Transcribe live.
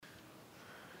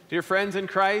Dear friends in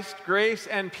Christ, grace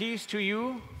and peace to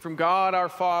you from God our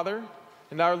Father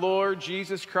and our Lord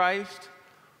Jesus Christ,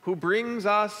 who brings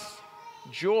us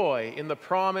joy in the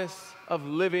promise of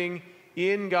living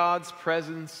in God's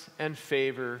presence and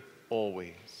favor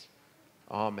always.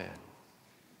 Amen.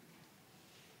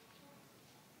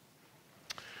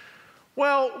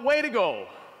 Well, way to go.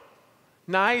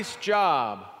 Nice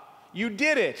job. You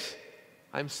did it.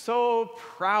 I'm so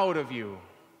proud of you.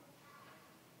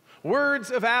 Words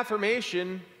of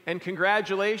affirmation and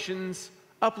congratulations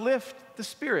uplift the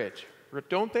spirit,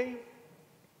 don't they?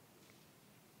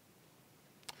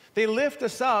 They lift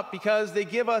us up because they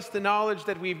give us the knowledge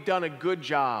that we've done a good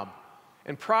job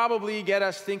and probably get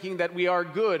us thinking that we are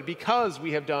good because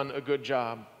we have done a good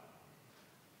job.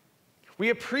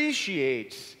 We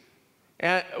appreciate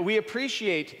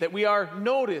that we are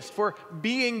noticed for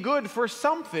being good for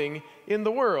something in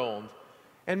the world.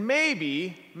 And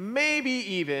maybe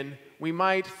even we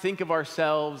might think of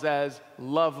ourselves as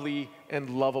lovely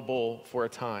and lovable for a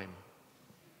time.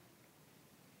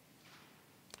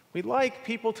 We like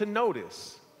people to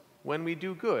notice when we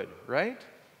do good, right?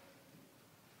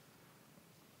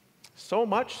 So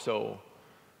much so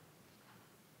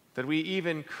that we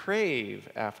even crave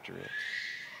after it.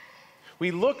 We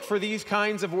look for these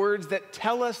kinds of words that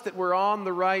tell us that we're on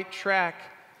the right track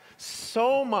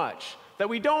so much that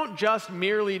we don't just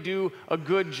merely do a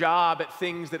good job at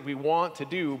things that we want to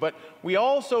do, but we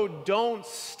also don't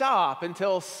stop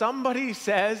until somebody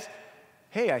says,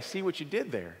 "Hey, I see what you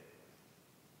did there."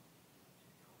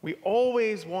 We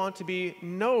always want to be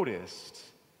noticed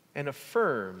and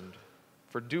affirmed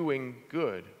for doing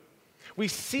good. We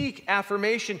seek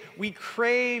affirmation, we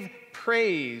crave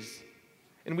praise,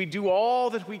 and we do all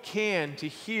that we can to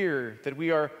hear that we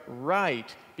are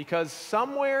right, because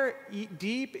somewhere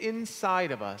deep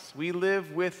inside of us, we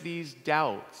live with these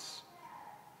doubts,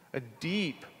 a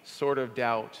deep sort of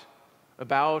doubt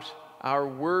about our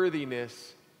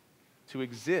worthiness to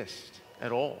exist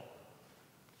at all.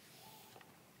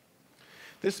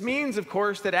 This means, of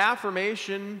course, that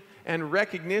affirmation and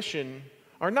recognition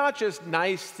are not just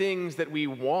nice things that we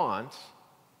want,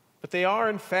 but they are,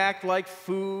 in fact, like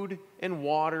food and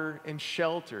water and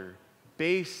shelter,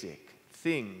 basic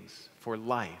things for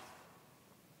life.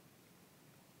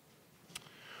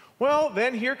 Well,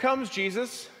 then here comes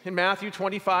Jesus in Matthew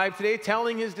 25 today,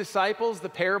 telling his disciples the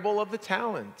parable of the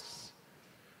talents,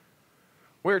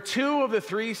 where 2 of the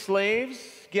 3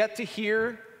 slaves get to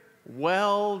hear,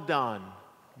 "Well done,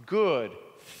 good,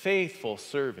 faithful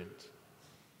servant."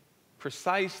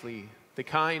 Precisely the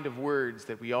kind of words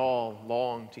that we all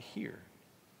long to hear.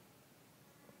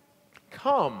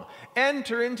 "Come,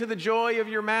 enter into the joy of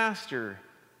your master,"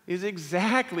 is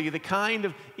exactly the kind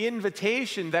of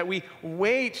invitation that we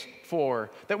wait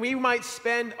for, that we might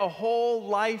spend a whole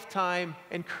lifetime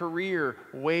and career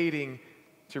waiting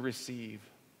to receive.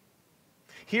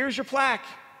 Here's your plaque.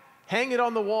 Hang it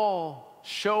on the wall.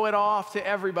 Show it off to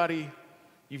everybody.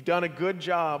 You've done a good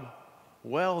job.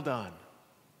 Well done.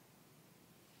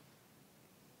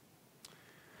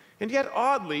 And yet,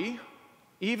 oddly,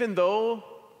 even though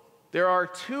there are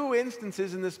 2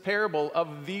 instances in this parable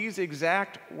of these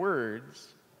exact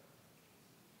words,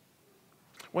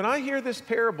 when I hear this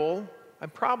parable,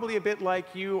 I'm probably a bit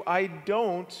like you. I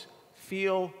don't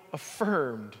feel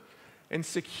affirmed and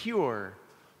secure,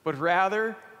 but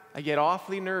rather I get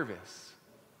awfully nervous.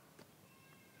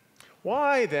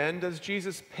 Why then does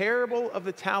Jesus' parable of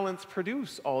the talents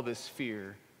produce all this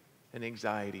fear and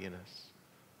anxiety in us?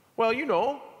 Well, you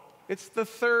know, it's the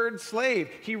 3rd slave.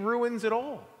 He ruins it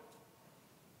all.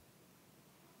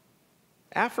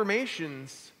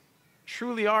 Affirmations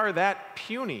truly are that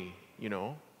puny, you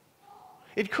know.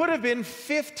 It could have been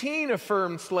 15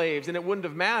 affirmed slaves and it wouldn't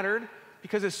have mattered,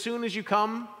 because as soon as you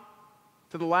come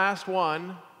to the last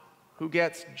one who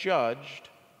gets judged,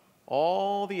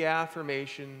 all the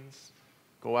affirmations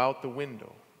go out the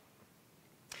window.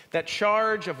 That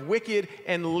charge of wicked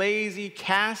and lazy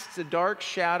casts a dark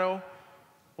shadow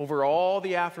over all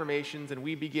the affirmations, and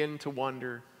we begin to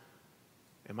wonder,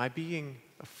 am I being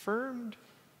affirmed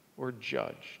or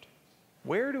judged?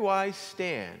 Where do I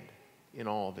stand in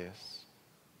all this?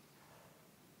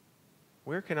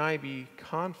 Where can I be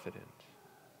confident?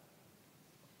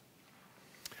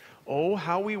 Oh,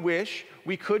 how we wish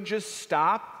we could just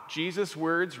stop Jesus'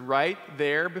 words right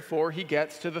there before he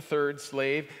gets to the 3rd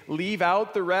slave, leave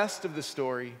out the rest of the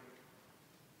story.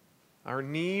 Our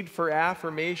need for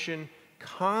affirmation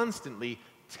constantly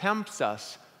tempts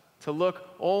us to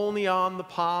look only on the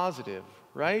positive,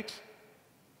 right?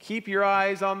 Keep your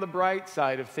eyes on the bright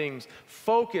side of things.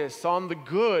 Focus on the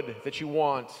good that you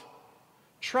want.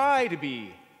 Try to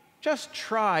be Just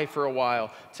try for a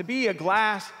while to be a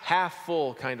glass half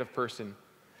full kind of person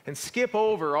and skip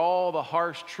over all the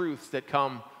harsh truths that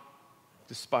come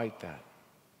despite that.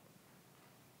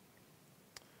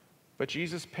 But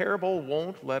Jesus' parable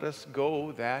won't let us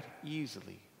go that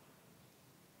easily.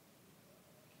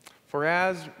 For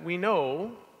as we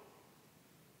know,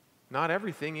 not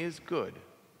everything is good,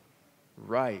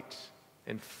 right,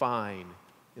 and fine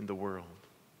in the world.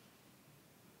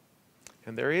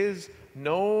 And there is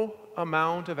no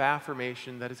amount of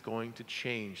affirmation that is going to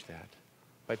change that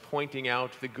by pointing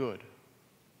out the good.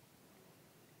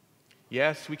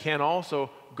 Yes, we can also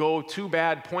go too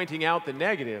bad pointing out the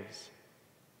negatives.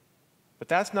 But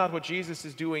that's not what Jesus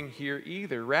is doing here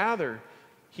either. Rather,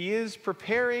 he is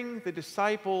preparing the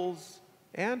disciples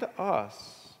and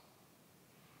us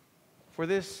for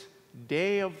this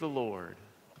day of the Lord,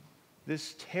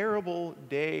 this terrible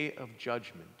day of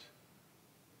judgment,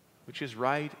 which is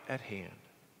right at hand.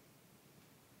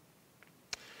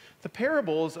 The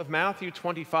parables of Matthew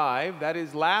 25, that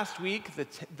is last week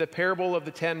the parable of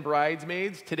the 10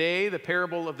 bridesmaids, today the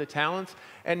parable of the talents,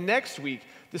 and next week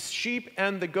the sheep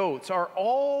and the goats, are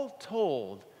all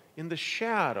told in the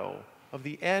shadow of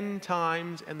the end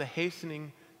times and the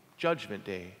hastening judgment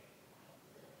day.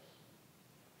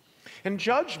 And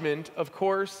judgment, of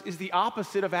course, is the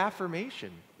opposite of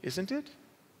affirmation, isn't it?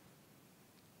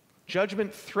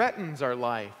 Judgment threatens our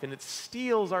life and it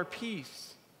steals our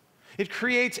peace. It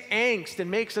creates angst and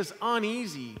makes us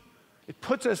uneasy. It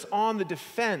puts us on the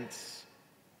defense.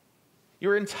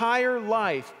 Your entire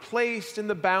life placed in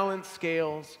the balance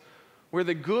scales where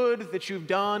the good that you've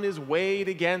done is weighed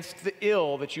against the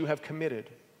ill that you have committed.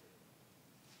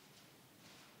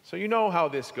 So you know how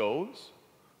this goes.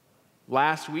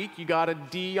 Last week you got a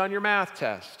D on your math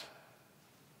test.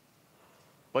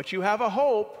 But you have a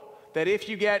hope that if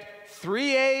you get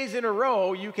 3 A's in a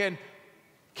row, you can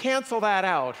cancel that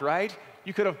out, right?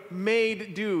 You could have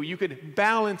made do. You could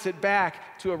balance it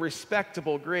back to a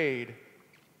respectable grade.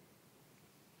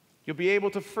 You'll be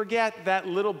able to forget that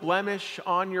little blemish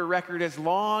on your record as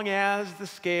long as the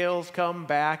scales come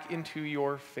back into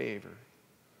your favor.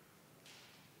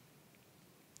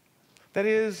 That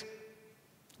is,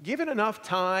 given enough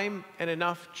time and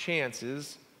enough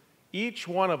chances, each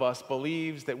one of us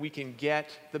believes that we can get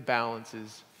the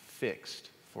balances fixed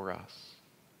for us.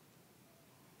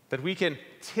 That we can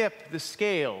tip the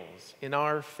scales in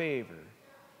our favor.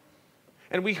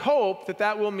 And we hope that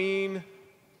that will mean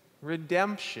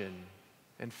redemption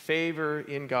and favor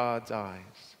in God's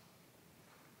eyes.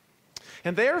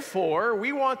 And therefore,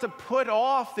 we want to put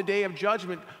off the day of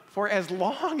judgment for as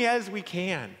long as we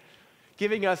can,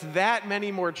 giving us that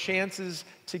many more chances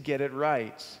to get it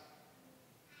right.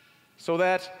 So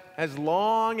that as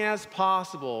long as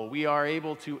possible, we are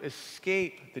able to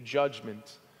escape the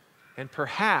judgment and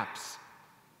perhaps,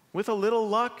 with a little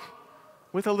luck,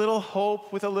 with a little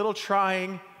hope, with a little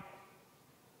trying,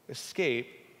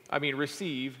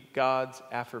 receive God's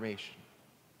affirmation.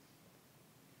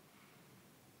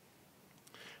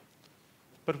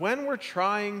 But when we're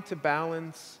trying to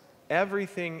balance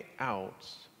everything out,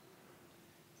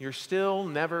 you're still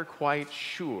never quite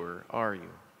sure, are you?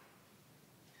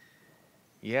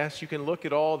 Yes, you can look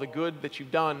at all the good that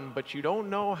you've done, but you don't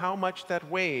know how much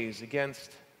that weighs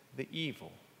against the evil.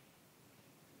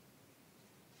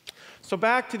 So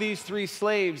back to these 3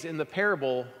 slaves in the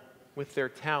parable with their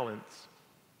talents.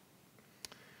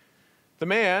 The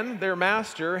man, their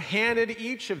master, handed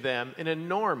each of them an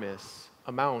enormous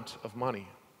amount of money.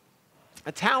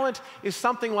 A talent is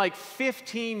something like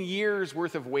 15 years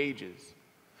worth of wages.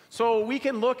 So we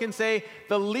can look and say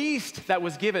the least that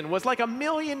was given was like $1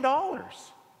 million. The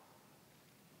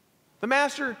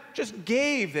master just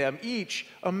gave them each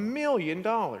 $1 million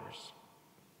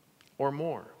or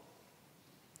more.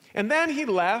 And then he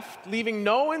left, leaving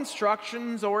no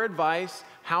instructions or advice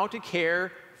how to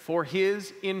care for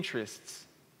his interests.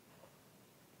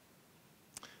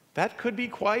 That could be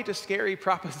quite a scary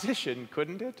proposition,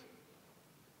 couldn't it?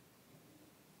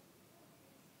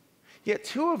 Yet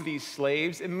 2 of these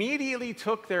slaves immediately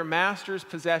took their master's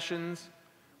possessions,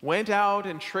 went out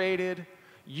and traded,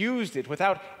 used it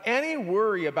without any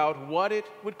worry about what it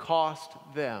would cost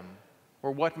them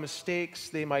or what mistakes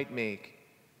they might make,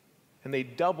 and they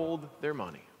doubled their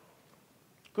money.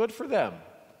 Good for them.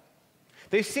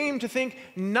 They seemed to think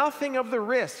nothing of the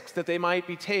risks that they might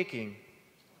be taking,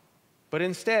 but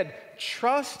instead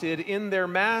trusted in their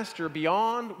master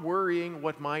beyond worrying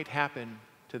what might happen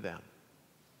to them.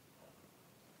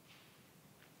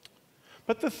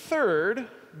 But the third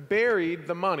buried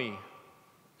the money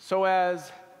so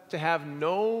as to have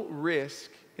no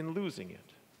risk in losing it.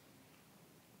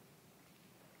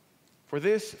 For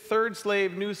this third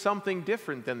slave knew something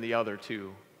different than the other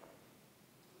two.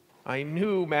 I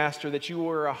knew, master, that you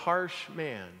were a harsh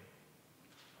man.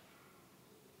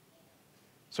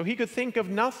 So he could think of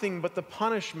nothing but the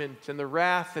punishment and the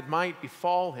wrath that might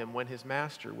befall him when his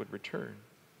master would return.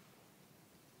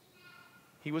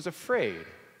 He was afraid.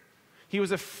 He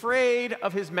was afraid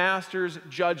of his master's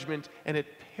judgment, and it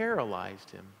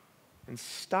paralyzed him and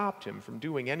stopped him from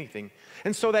doing anything.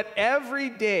 And so that every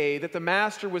day that the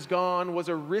master was gone was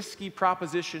a risky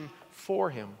proposition for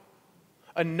him.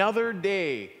 Another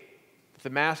day that the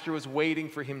master was waiting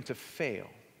for him to fail.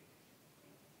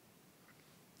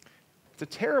 It's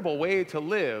a terrible way to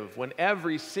live when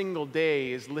every single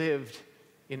day is lived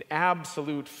in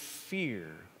absolute fear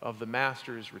of the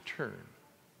master's return.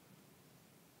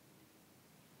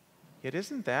 Yet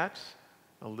isn't that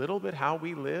a little bit how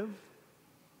we live?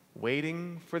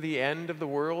 Waiting for the end of the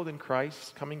world and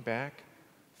Christ coming back,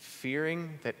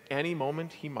 fearing that any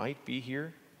moment he might be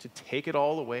here to take it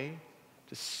all away,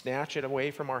 to snatch it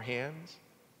away from our hands.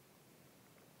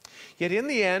 Yet in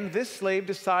the end, this slave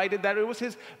decided that it was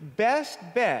his best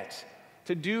bet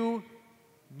to do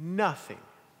nothing.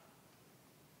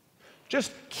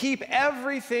 Just keep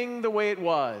everything the way it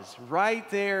was, right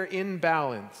there in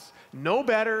balance. No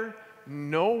better,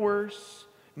 no worse,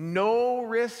 no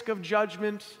risk of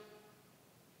judgment.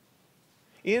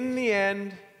 In the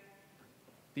end,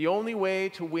 the only way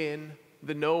to win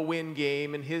the no-win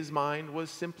game in his mind was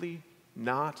simply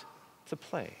not to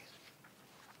play.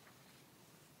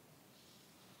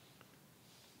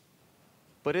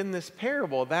 But in this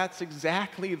parable, that's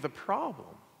exactly the problem.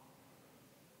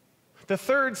 The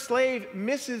third slave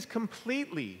misses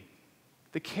completely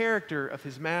the character of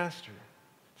his master,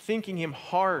 thinking him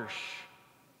harsh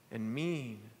and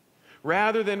mean,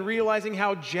 rather than realizing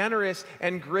how generous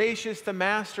and gracious the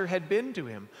master had been to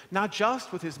him, not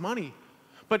just with his money,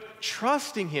 but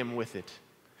trusting him with it,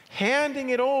 handing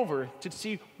it over to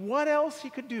see what else he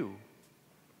could do.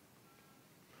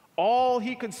 All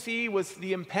he could see was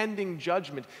the impending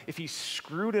judgment if he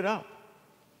screwed it up.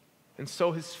 And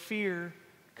so his fear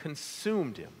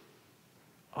consumed him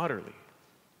utterly.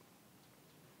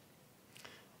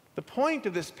 The point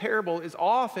of this parable is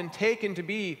often taken to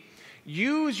be,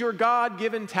 use your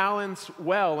God-given talents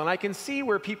well, and I can see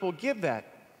where people give that.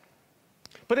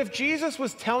 But if Jesus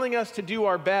was telling us to do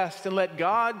our best and let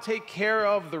God take care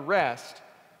of the rest,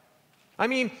 I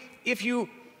mean, if you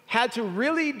had to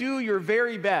really do your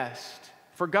very best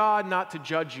for God not to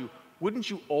judge you, wouldn't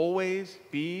you always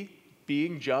be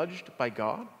being judged by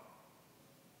God?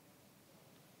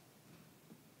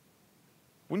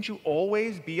 Wouldn't you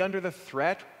always be under the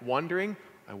threat, wondering,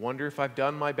 I wonder if I've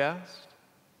done my best?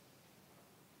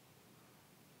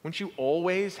 Wouldn't you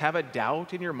always have a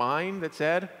doubt in your mind that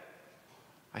said,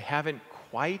 I haven't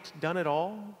quite done it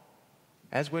all?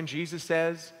 As when Jesus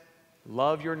says,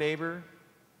 love your neighbor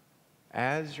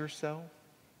as yourself.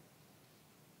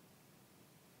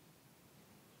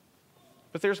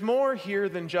 But there's more here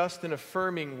than just an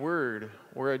affirming word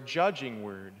or a judging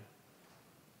word.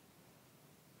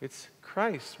 It's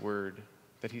Christ's word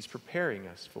that he's preparing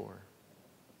us for.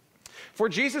 For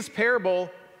Jesus' parable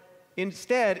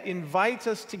instead invites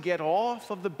us to get off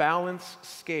of the balance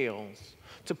scales,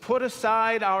 to put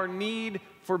aside our need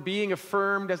for being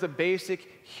affirmed as a basic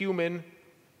human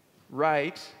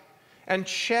right, and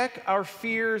check our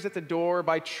fears at the door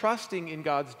by trusting in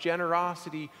God's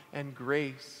generosity and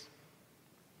grace.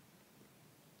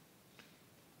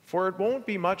 For it won't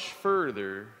be much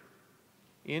further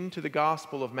into the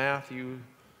Gospel of Matthew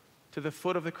to the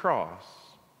foot of the cross,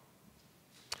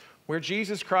 where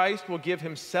Jesus Christ will give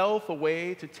himself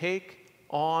away to take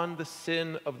on the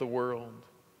sin of the world,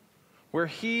 where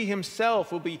he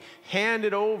himself will be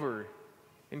handed over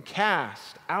and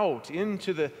cast out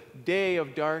into the day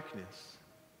of darkness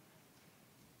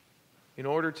in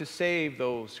order to save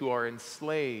those who are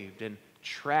enslaved and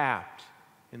trapped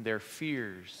in their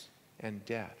fears and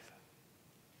death.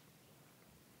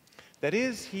 That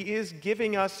is, he is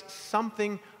giving us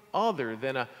something other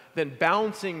than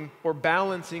bouncing or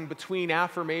balancing between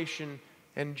affirmation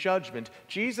and judgment.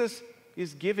 Jesus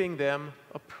is giving them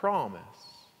a promise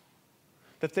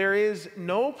that there is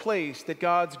no place that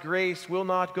God's grace will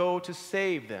not go to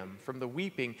save them from the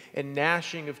weeping and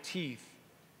gnashing of teeth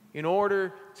in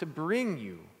order to bring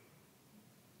you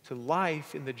to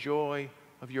life in the joy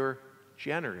of your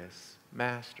generous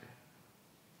master.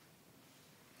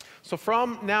 So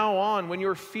from now on, when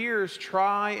your fears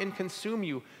try and consume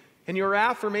you, and your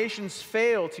affirmations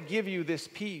fail to give you this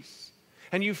peace,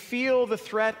 and you feel the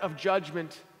threat of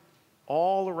judgment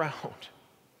all around,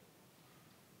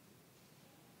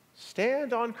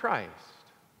 stand on Christ.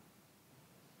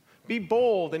 Be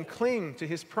bold and cling to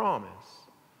his promise.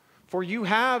 For you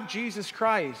have Jesus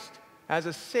Christ as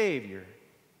a Savior.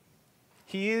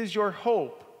 He is your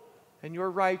hope and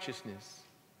your righteousness,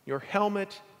 your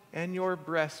helmet and your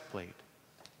breastplate,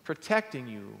 protecting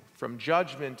you from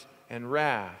judgment and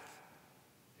wrath,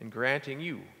 and granting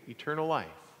you eternal life.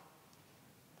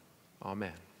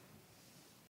 Amen.